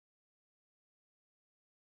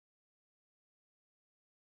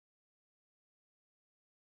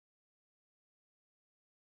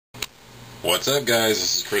What's up, guys?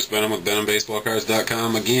 This is Chris Benham with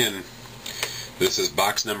BenhamBaseballCards.com again. This is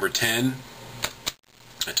box number 10.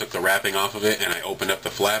 I took the wrapping off of it and I opened up the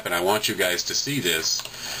flap, and I want you guys to see this.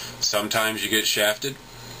 Sometimes you get shafted,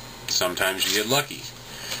 sometimes you get lucky.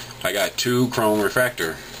 I got two Chrome Rookie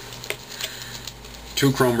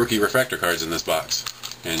Refractor cards in this box,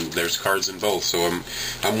 and there's cards in both. So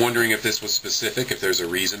I'm wondering if this was specific, if there's a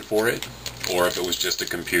reason for it, or if it was just a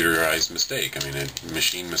computerized mistake. I mean, a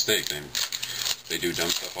machine mistake. They do dumb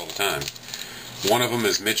stuff all the time. One of them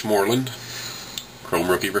is Mitch Moreland, Chrome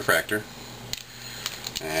Rookie Refractor,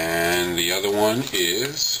 and the other one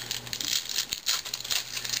is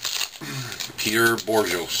Peter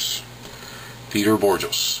Bourjos.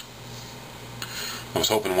 I was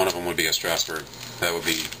hoping one of them would be a Strasburg. That would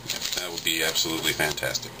be absolutely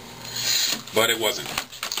fantastic, but it wasn't.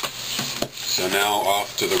 So now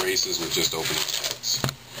off to the races with just opening packs.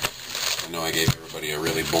 I know I gave everybody a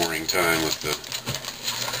really boring time with the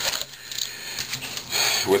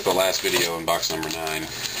last video in box number 9.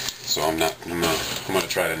 So I'm gonna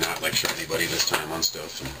try to not lecture anybody this time on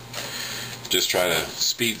stuff, and just try to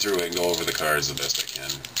speed through it and go over the cards the best I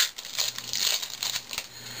can.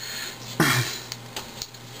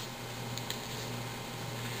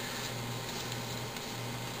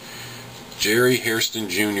 Jerry Hairston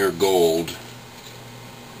Jr. Gold,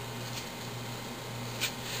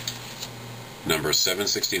 number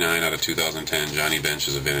 769 out of 2010. Johnny Bench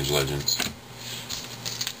is a Vintage Legends.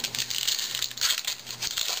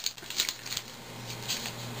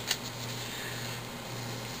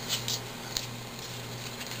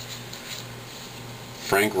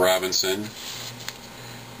 Frank Robinson,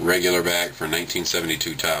 regular back for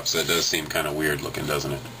 1972 Topps. That does seem kind of weird looking,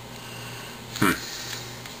 doesn't it?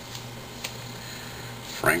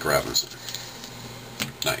 Frank Robinson.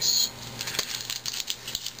 Nice.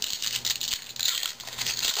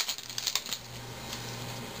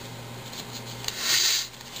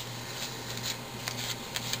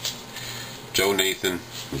 Joe Nathan,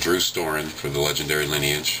 Drew Storen for the Legendary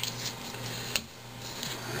Lineage.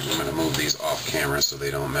 I'm going to move these off camera so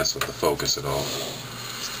they don't mess with the focus at all.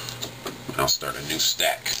 I'll start a new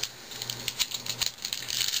stack.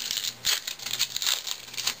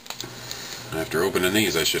 After opening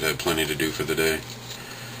these, I should have plenty to do for the day.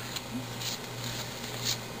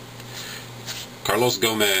 Carlos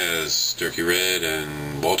Gomez, Turkey Red,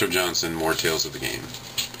 and Walter Johnson, More Tales of the Game.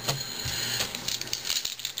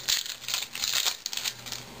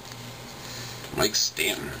 Mike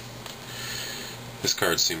Stanton. This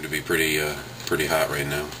card seemed to be pretty hot right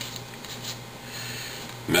now.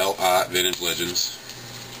 Mel Ott, Vintage Legends.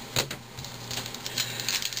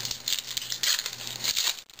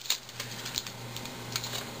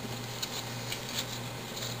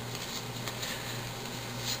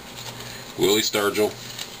 Willie Stargell,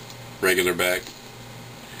 regular back,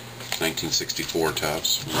 1964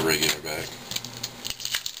 Topps, regular back.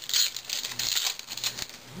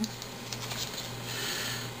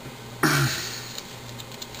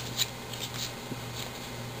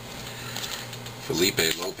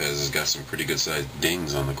 Felipe Lopez has got some pretty good sized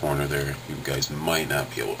dings on the corner there. You guys might not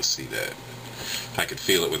be able to see that. I could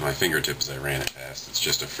feel it with my fingertips as I ran it past. It's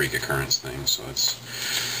just a freak occurrence thing, so it's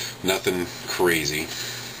nothing crazy.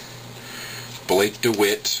 Blake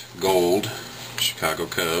DeWitt, Gold, Chicago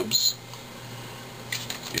Cubs.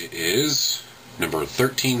 It is number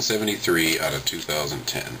 1373 out of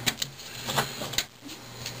 2010.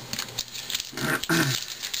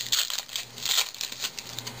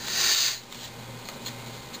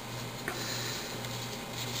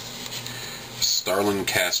 Starlin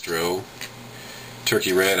Castro,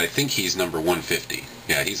 Turkey Red. I think he's number 150.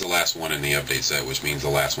 Yeah, he's the last one in the update set, which means the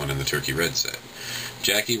last one in the Turkey Red set.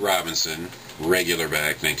 Jackie Robinson, regular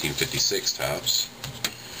back, 1956 Topps.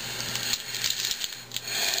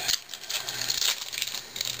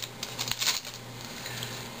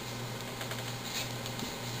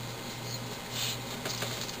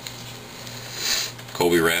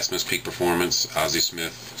 Colby Rasmus, Peak Performance. Ozzie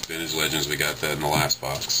Smith, Vintage Legends. We got that in the last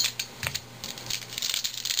box.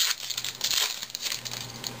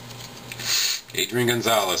 Adrian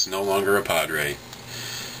Gonzalez, no longer a Padre.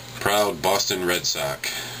 Proud Boston Red Sox.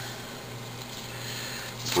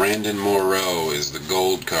 Brandon Moreau is the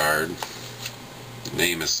gold card. The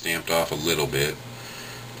name is stamped off a little bit.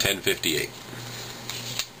 1058.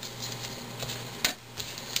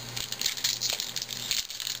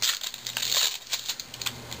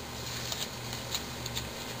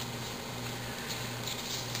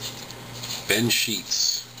 Ben Sheets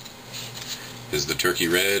is the Turkey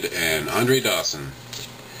Red, and Andre Dawson,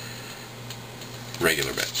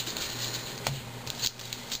 regular bet.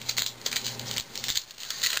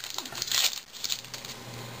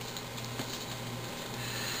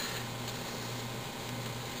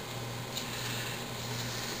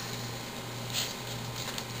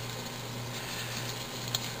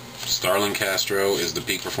 Starlin Castro is the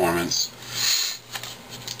Peak Performance.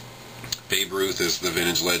 Babe Ruth is the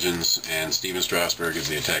Vintage Legends, and Steven Strasburg is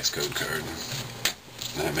the Attacks Code card.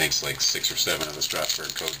 That makes like 6 or 7 of the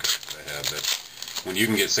Strasburg code cards I have. That when you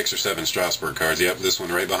can get 6 or 7 Strasburg cards, yep, this one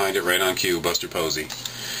right behind it, right on cue, Buster Posey.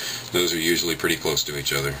 Those are usually pretty close to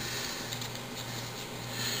each other.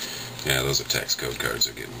 Yeah, those Attacks Code cards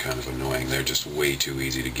are getting kind of annoying. They're just way too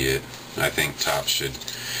easy to get. I think Topps should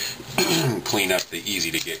clean up the easy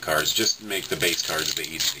to get cards. Just make the base cards the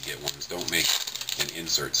easy to get ones. Don't make an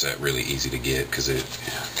insert set really easy to get, because it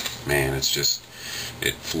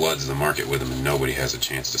floods the market with them and nobody has a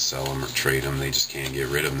chance to sell them or trade them. They just can't get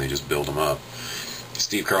rid of them. They just build them up.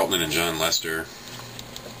 Steve Carlton and John Lester,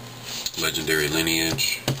 Legendary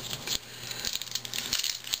Lineage.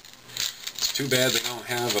 It's too bad they don't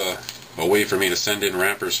have a way for me to send in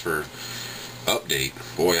wrappers for update.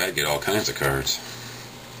 Boy, I'd get all kinds of cards.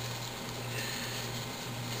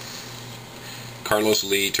 Carlos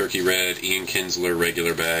Lee, Turkey Red. Ian Kinsler,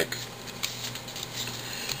 regular back.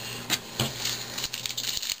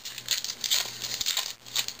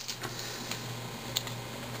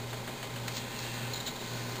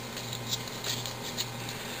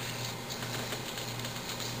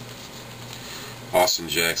 Austin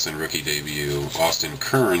Jackson, rookie debut. Austin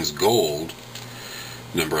Kearns, gold.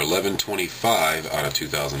 Number 1125 out of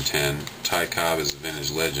 2010. Ty Cobb is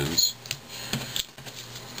Vintage Legends.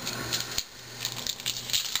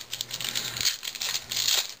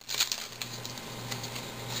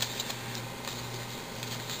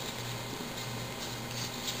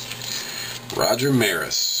 Roger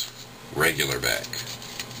Maris, regular back.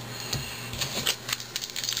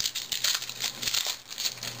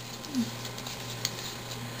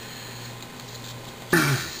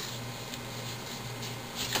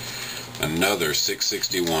 Another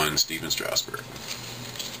 661 Steven Strasburg.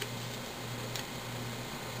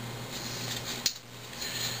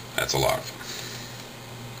 That's a lot of them.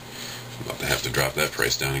 I'm about to have to drop that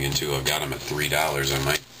price down again too. I've got them at $3. I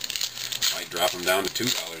might drop them down to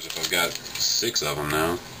 $2 if I've got 6 of them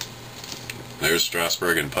now. There's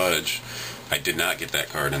Strasburg and Pudge. I did not get that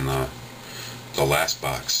card in the last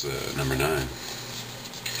box, number 9.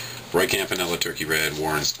 Roy Campanella, Turkey Red.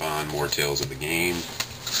 Warren Spahn, More Tales of the Game.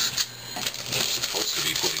 I'm supposed to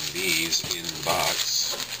be putting these in the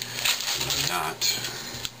box. I'm not.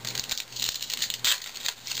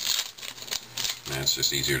 Man, it's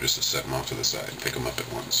just easier just to set them off to the side and pick them up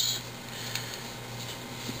at once.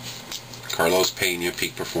 Carlos Pena,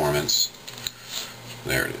 Peak Performance.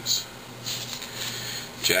 There it is.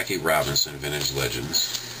 Jackie Robinson, Vintage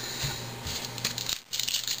Legends.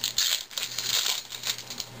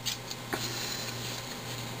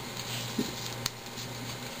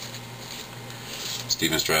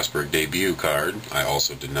 Steven Strasburg debut card. I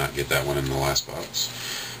also did not get that one in the last box.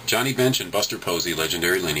 Johnny Bench and Buster Posey,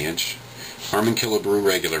 Legendary Lineage. Harmon Killebrew,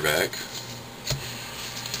 regular back.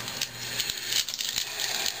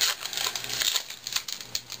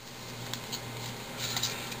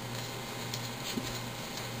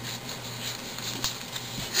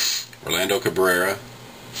 Orlando Cabrera,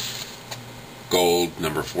 gold,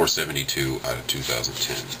 number 472 out of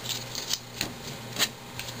 2010.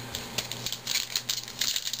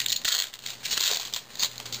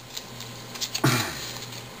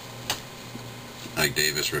 Mike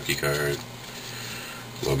Davis, rookie card.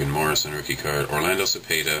 Logan Morrison, rookie card. Orlando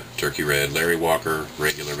Cepeda, Turkey Red. Larry Walker,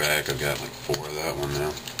 regular back. I've got like 4 of that one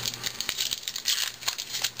now.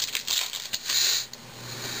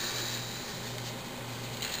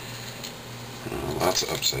 Lots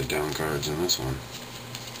of upside down cards in this one.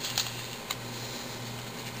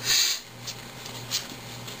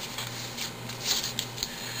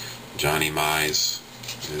 Johnny Mize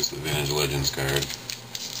is the Vintage Legends card.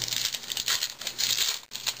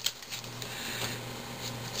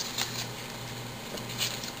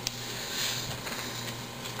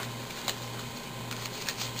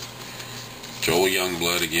 Joel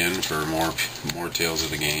Youngblood again for more Tales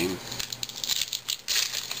of the Game.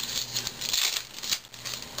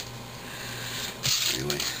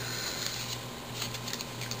 Really.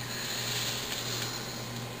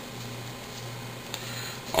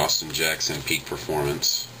 Austin Jackson, Peak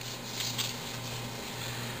Performance.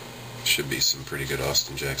 Should be some pretty good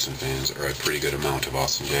Austin Jackson fans, or a pretty good amount of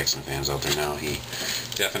Austin Jackson fans out there now. He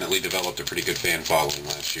definitely developed a pretty good fan following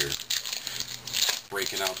last year.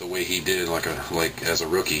 Breaking out the way he did, like as a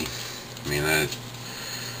rookie. I mean,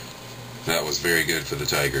 that was very good for the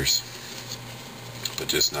Tigers, but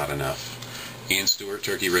just not enough. Ian Stewart,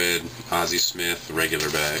 Turkey Red. Ozzie Smith, regular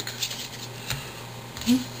back.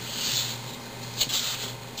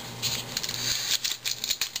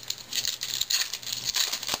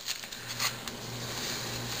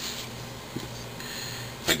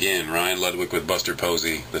 again, Ryan Ludwig with Buster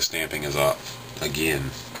Posey, the stamping is off.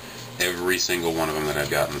 Again. Every single one of them that I've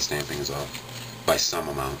gotten, the stamping is off. By some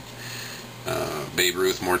amount. Babe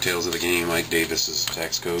Ruth, More Tales of the Game, Mike Davis's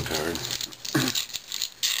tax code card.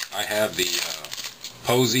 I have the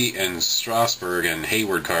Posey and Strasburg and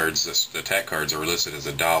Hayward cards. The attack cards are listed as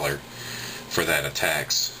 $1 for that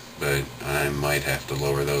attacks, but I might have to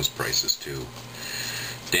lower those prices too.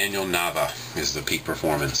 Daniel Nava is the peak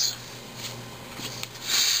performance.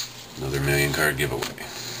 Another $1 million card giveaway.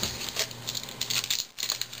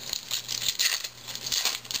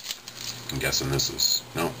 I'm guessing this is...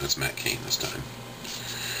 No, it's Matt Cain this time.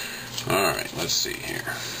 Alright, let's see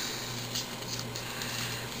here.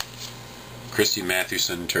 Christy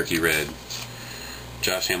Mathewson, Turkey Red.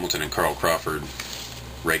 Josh Hamilton and Carl Crawford,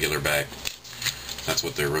 regular back. That's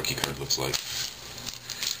what their rookie card looks like.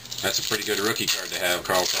 That's a pretty good rookie card to have,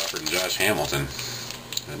 Carl Crawford and Josh Hamilton.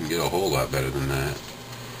 I can get a whole lot better than that.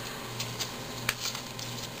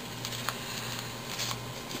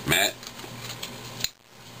 Matt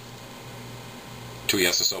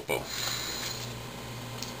Tuiasosopo.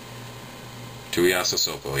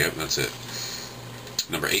 Yep, that's it.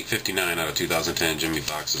 Number 859 out of 2010, Jimmy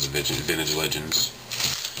Fox's Vintage Legends.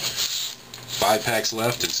 5 packs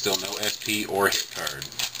left and still no SP or hit card.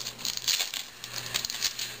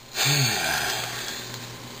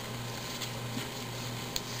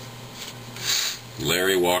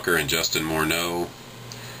 Larry Walker and Justin Morneau,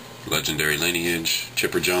 Legendary Lineage.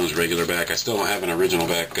 Chipper Jones, regular back. I still don't have an original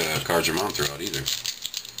back cards your mom threw out either.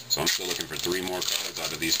 So I'm still looking for 3 more cards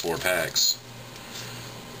out of these 4 packs.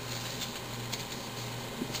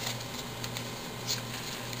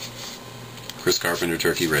 Chris Carpenter,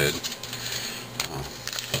 Turkey Red.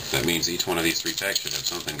 That means each one of these 3 packs should have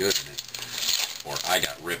something good in it. Or I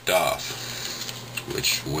got ripped off,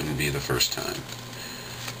 which wouldn't be the first time.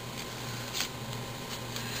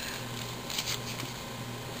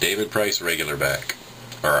 David Price, regular back.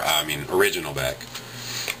 Original back.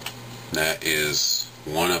 That is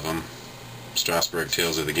one of them. Strasburg,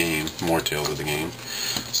 Tales of the Game. More Tales of the Game.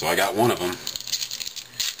 So I got one of them.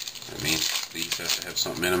 That means these have to have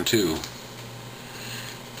something in them too.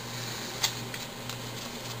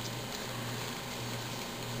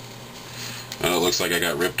 Well, it looks like I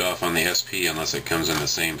got ripped off on the SP unless it comes in the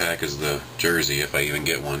same pack as the jersey, if I even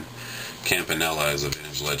get one. Campanella is a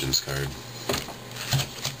Vintage Legends card.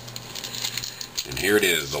 And here it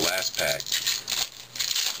is, the last pack.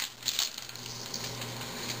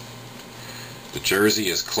 The jersey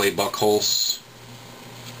is Clay Buchholz.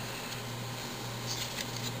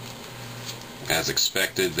 As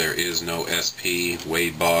expected, there is no SP.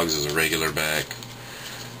 Wade Boggs is a regular back.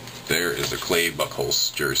 There is a Clay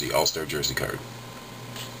Buchholz jersey, All-Star jersey card.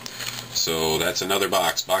 So that's another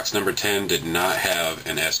box. Box number 10 did not have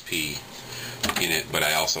an SP in it, but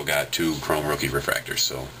I also got 2 Chrome Rookie Refractors.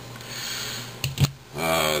 So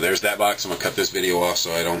there's that box. I'm going to cut this video off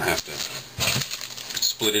so I don't have to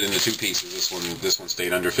split it into 2 pieces. This one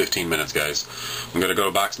stayed under 15 minutes, guys. I'm going to go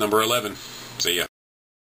to box number 11. See ya.